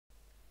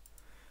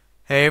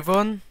Hey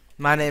everyone,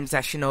 my name's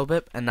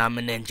eshinobip and I'm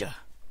a ninja.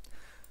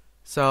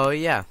 So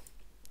yeah,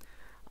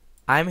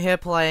 I'm here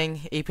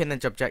playing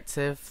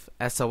EPNinjaObjective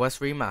SOS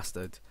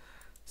Remastered.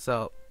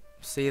 So,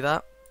 see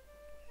that?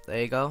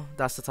 There you go,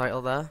 that's the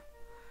title there.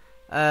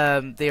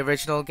 The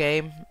original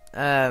game,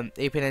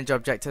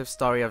 EPNinjaObjective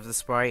Story of the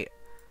Sprite,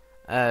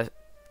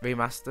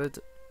 Remastered.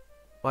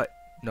 What?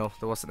 No,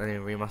 there wasn't any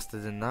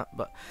remastered in that,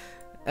 but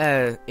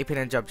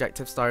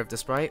EPNinjaObjective Story of the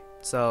Sprite.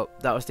 So,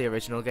 that was the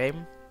original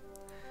game.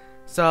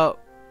 So,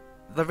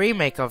 the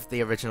remake of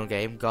the original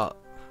game got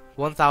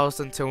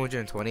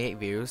 1,228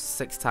 views,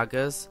 6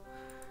 taggers,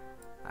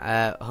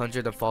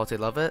 140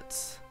 love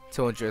it,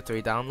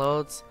 203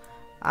 downloads,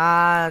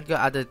 and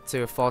got added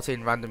to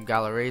 14 random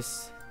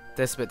galleries.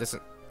 This bit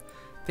doesn't.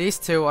 These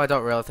two I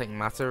don't really think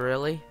matter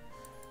really,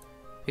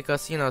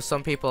 because you know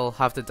some people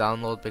have to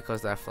download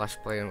because their Flash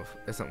Player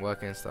isn't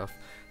working and stuff.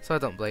 So I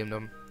don't blame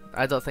them.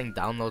 I don't think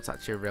downloads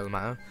actually really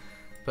matter.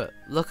 But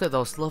look at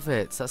those love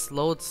it. That's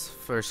loads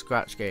for a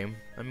Scratch game.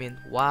 I mean,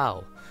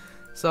 wow.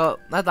 So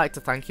I'd like to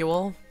thank you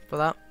all for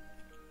that.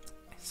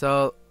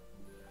 So,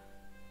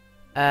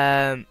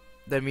 the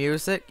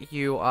music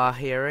you are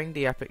hearing,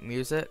 the epic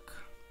music,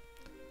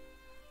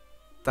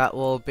 that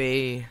will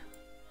be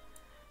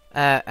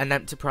An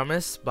Empty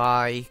Promise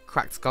by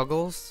Cracked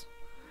Goggles.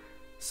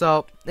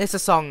 So it's a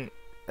song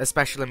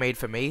especially made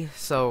for me.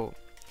 So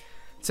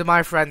to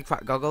my friend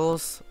Cracked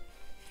Goggles,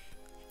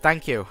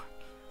 thank you.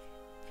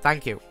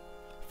 Thank you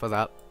for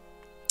that.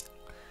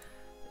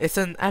 It's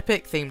an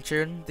epic theme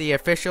tune, the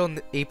official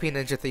EP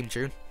Ninja theme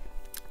tune.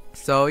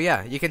 So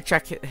yeah, you can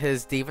check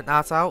his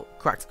DeviantArt out,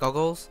 Cracked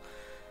Goggles,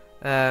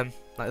 like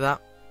that.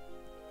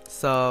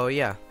 So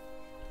yeah,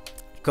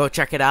 go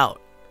check it out,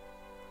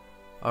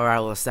 or I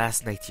will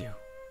assassinate you.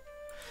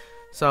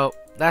 So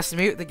let's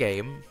mute the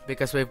game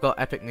because we've got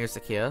epic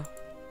music here,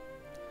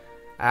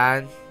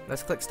 and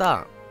let's click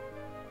start.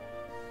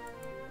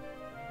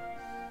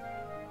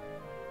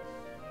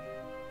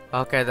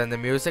 Okay, then the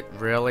music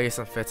really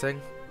isn't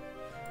fitting,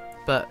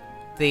 but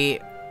the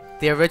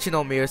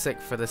original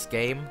music for this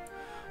game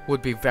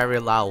would be very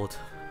loud,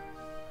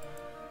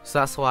 so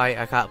that's why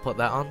I can't put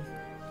that on.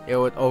 It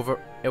would over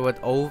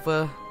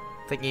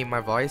thingy my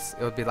voice.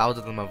 It would be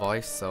louder than my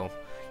voice, so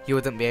you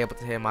wouldn't be able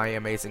to hear my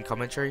amazing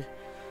commentary.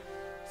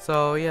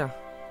 So yeah,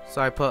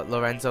 so I put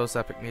Lorenzo's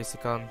epic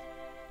music on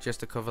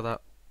just to cover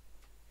that.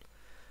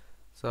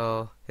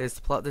 So here's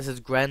the plot. This is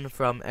Gren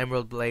from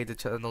Emerald Blade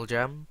Eternal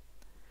Gem.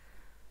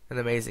 An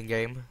amazing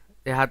game.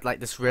 It had like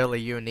this really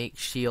unique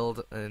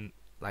shield and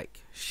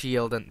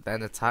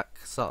then attack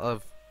sort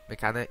of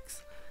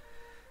mechanics.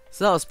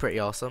 So that was pretty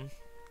awesome.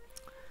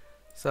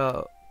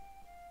 So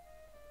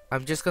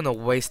I'm just gonna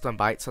waste my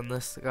bites on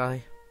this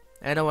guy.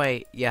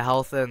 Anyway, your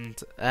health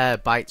and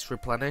bites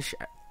replenish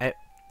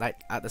like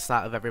at the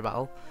start of every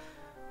battle,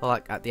 or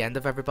like at the end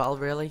of every battle,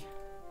 really.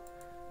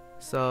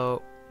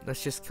 So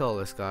let's just kill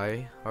this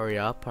guy. Hurry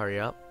up, hurry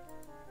up.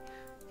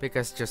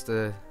 Because just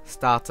a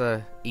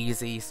starter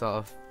easy sort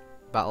of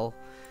battle,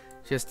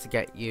 just to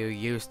get you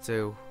used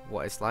to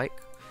what it's like.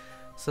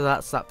 So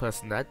that's that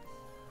person dead.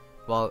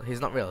 Well, he's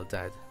not really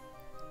dead,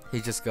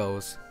 he just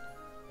goes.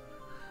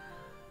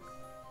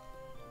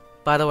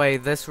 By the way,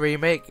 this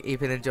remake,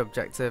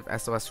 EPNinjaObjective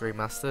SOS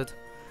Remastered,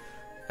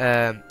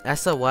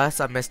 SOS,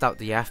 I missed out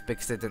the F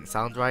because it didn't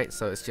sound right,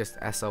 so it's just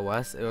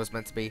SOS. It was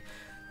meant to be,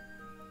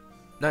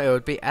 no, it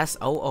would be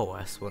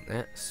SOOS, wouldn't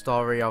it?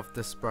 Story of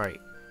the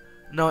Sprite.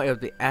 No, it would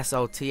be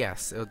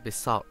SOTS. It would be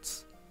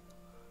SOTS.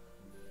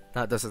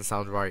 That doesn't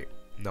sound right.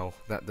 No,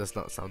 that does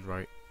not sound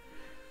right.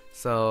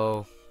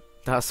 So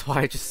that's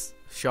why I just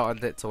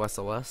shortened it to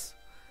SOS.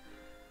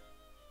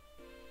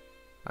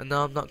 And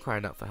no, I'm not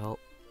crying out for help.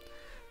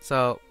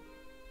 So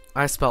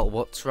I spelt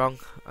what's wrong.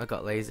 I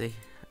got lazy.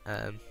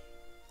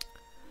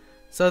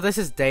 So this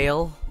is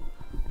Dale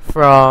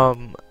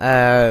from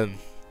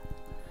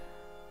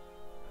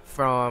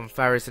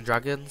Fairies and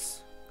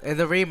Dragons. In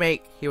the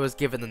remake, he was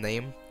given a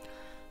name.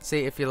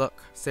 See, if you look,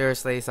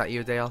 seriously, is that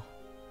you, Dale?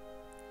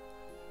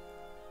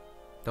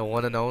 The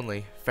one and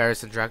only,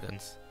 Fairies and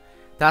Dragons.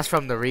 That's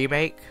from the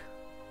remake.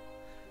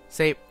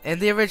 See, in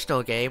the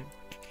original game,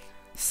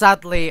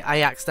 sadly,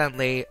 I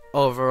accidentally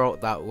overwrote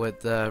that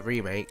with the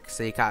remake,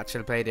 so you can't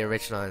actually play the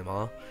original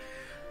anymore.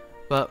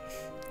 But,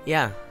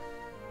 yeah.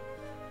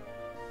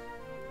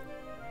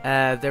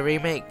 The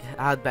remake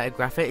had better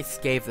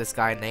graphics, gave this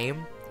guy a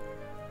name.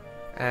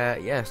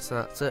 Yeah,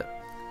 so that's it.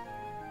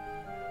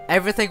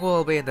 Everything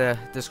will be in the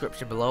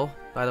description below,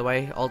 by the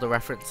way, all the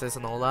references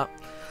and all that.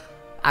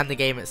 And the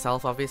game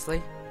itself,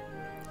 obviously.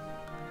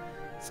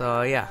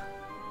 So, yeah.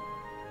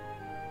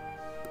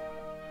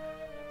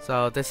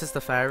 So, this is the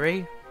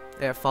fairy.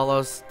 It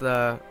follows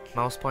the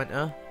mouse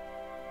pointer.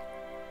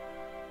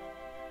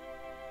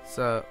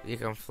 So, you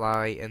can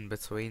fly in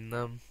between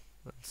them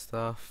and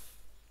stuff,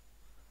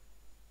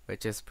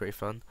 which is pretty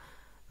fun.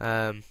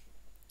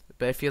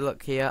 But if you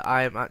look here,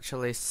 I'm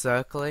actually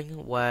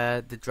circling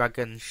where the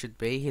dragon should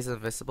be. He's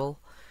invisible.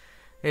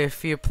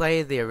 If you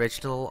play the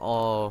original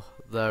or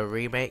the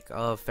remake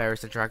of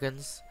Fairies and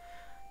Dragons,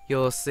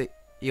 you'll see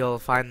you'll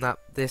find that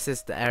this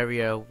is the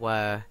area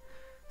where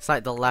it's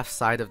like the left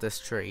side of this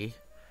tree.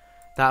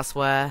 That's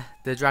where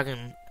the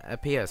dragon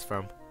appears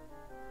from.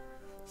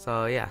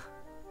 So yeah.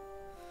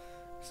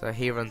 So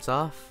he runs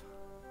off.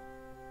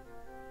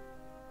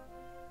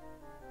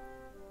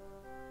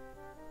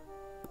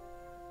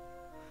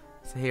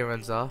 So he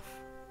runs off.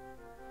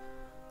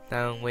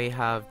 Then we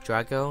have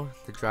Drago,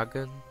 the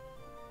dragon.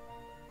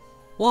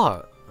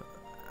 What?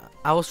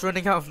 I was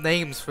running out of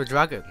names for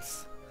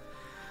dragons.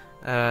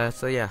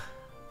 So yeah.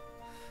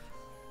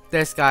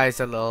 This guy's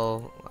a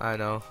little, I don't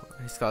know,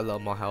 he's got a little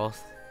more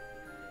health.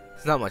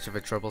 It's not much of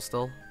a trouble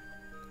still.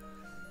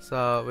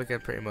 So we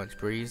can pretty much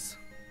breeze.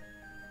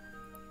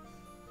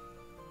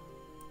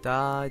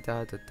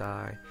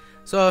 Die.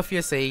 So if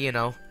you see, you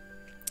know,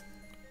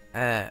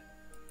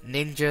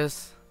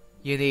 ninjas,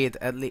 you need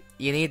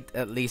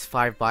at least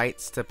 5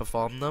 bites to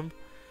perform them.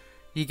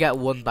 You get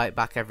 1 bite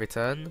back every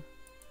turn.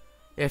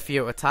 If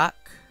you attack,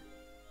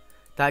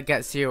 that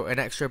gets you an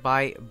extra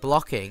bite.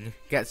 Blocking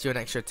gets you an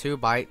extra 2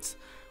 bites,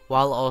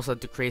 while also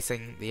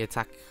decreasing the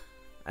attack,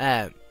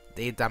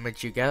 the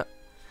damage you get.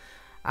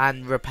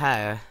 And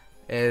repair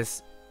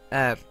is,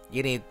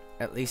 you need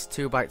at least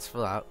 2 bites for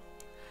that,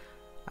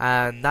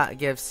 and that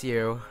gives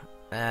you,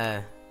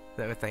 let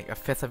me think,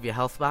 1/5 of your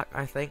health back,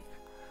 I think.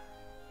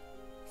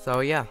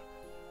 So yeah,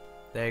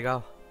 there you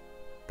go.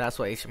 That's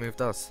what each move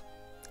does.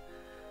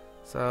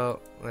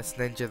 So let's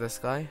ninja this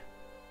guy.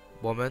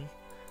 Woman.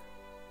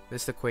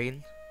 This is the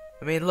queen.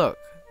 I mean, look,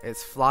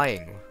 it's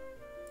flying.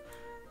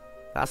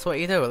 That's what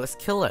you do. Let's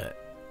kill it.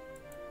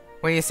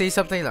 When you see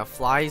something that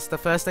flies, the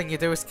first thing you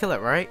do is kill it,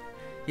 right?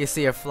 You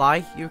see a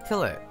fly, you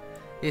kill it.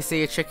 You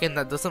see a chicken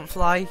that doesn't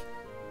fly,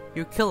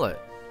 you kill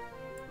it.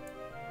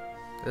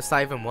 Does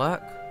that even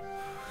work?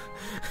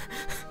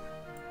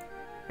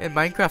 In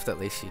Minecraft, at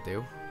least you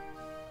do.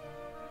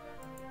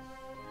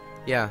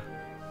 Yeah.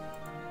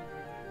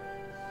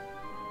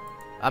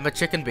 I'm a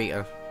chicken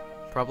beater.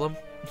 Problem?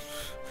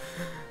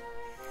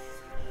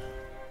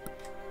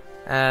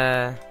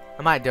 I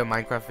might do a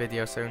Minecraft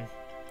video soon.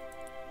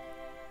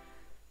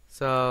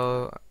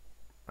 So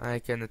I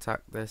can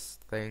attack this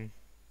thing.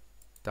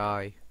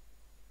 Die.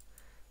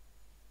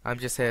 I'm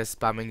just here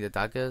spamming the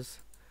daggers.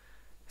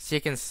 As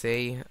you can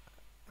see,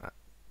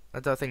 I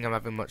don't think I'm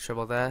having much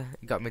trouble there.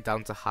 It got me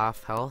down to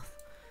half health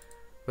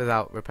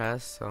without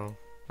repairs, so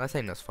I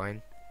think that's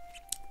fine.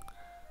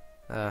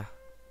 There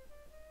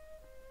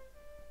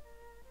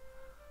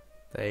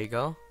you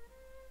go.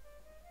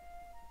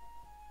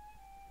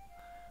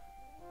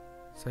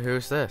 So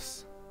who's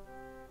this?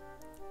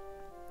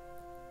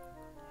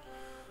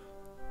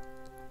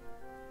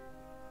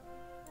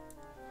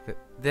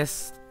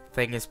 This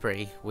thing is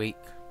pretty weak.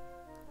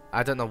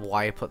 I don't know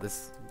why I put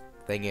this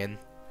thing in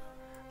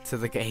to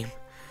the game.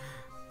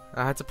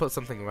 I had to put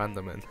something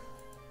random in.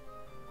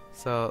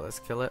 So let's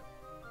kill it.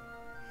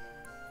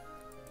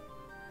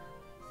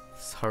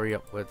 Let's hurry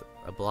up with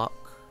a block.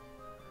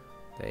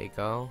 There you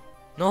go.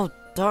 No,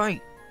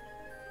 die!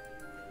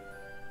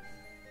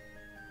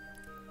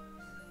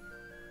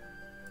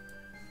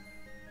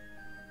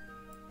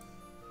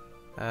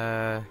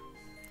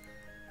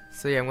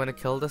 So yeah, I'm gonna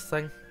kill this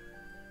thing.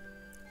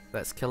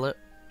 Let's kill it.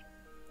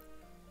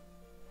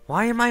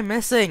 Why am I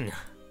missing?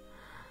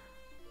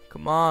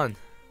 Come on.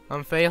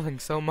 I'm failing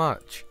so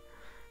much.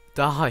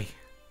 Die.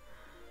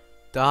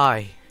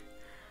 Die.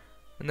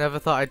 I never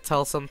thought I'd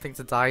tell something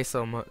to die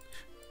so much.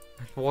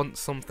 I want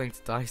something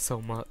to die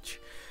so much.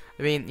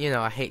 I mean, you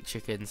know, I hate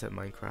chickens in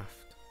Minecraft.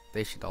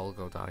 They should all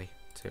go die,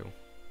 too.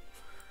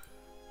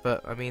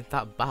 But, I mean,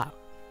 that bat.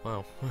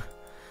 Wow.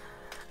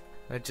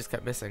 I just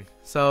kept missing.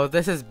 So,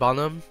 this is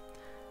Bonham.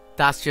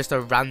 That's just a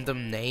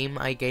random name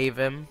I gave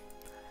him.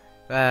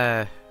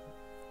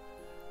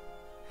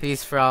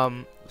 He's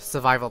from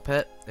Survival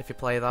Pit, if you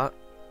play that.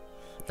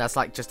 That's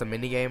like just a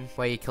minigame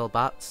where you kill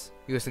bats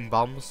using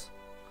bombs.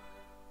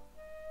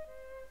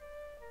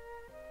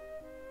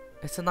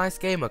 It's a nice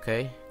game,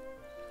 okay?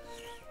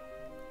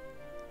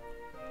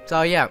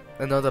 So yeah,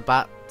 another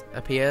bat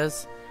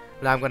appears,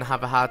 and I'm gonna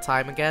have a hard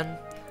time again.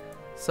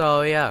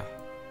 So yeah,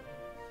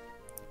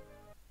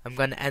 I'm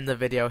gonna end the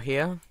video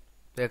here,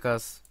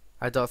 because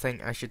I don't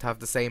think I should have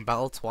the same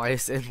battle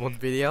twice in one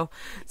video.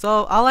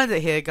 So I'll end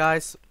it here,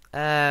 guys.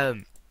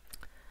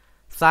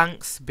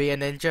 Thanks, be a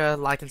ninja,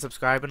 like and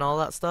subscribe and all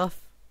that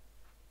stuff.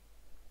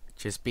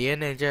 Just be a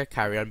ninja,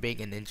 carry on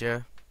being a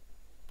ninja.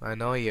 I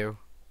know you.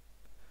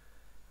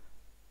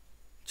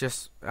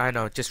 Just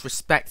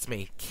respect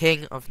me,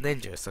 king of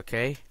ninjas,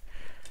 okay?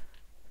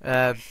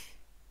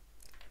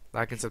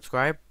 Like and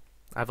subscribe.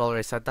 I've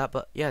already said that,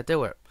 but yeah,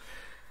 do it.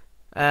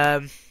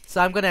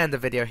 So I'm gonna end the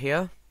video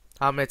here.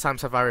 How many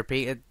times have I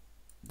repeated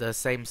the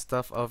same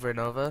stuff over and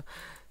over?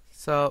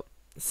 So,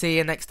 see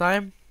you next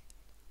time.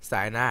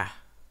 Sayonara.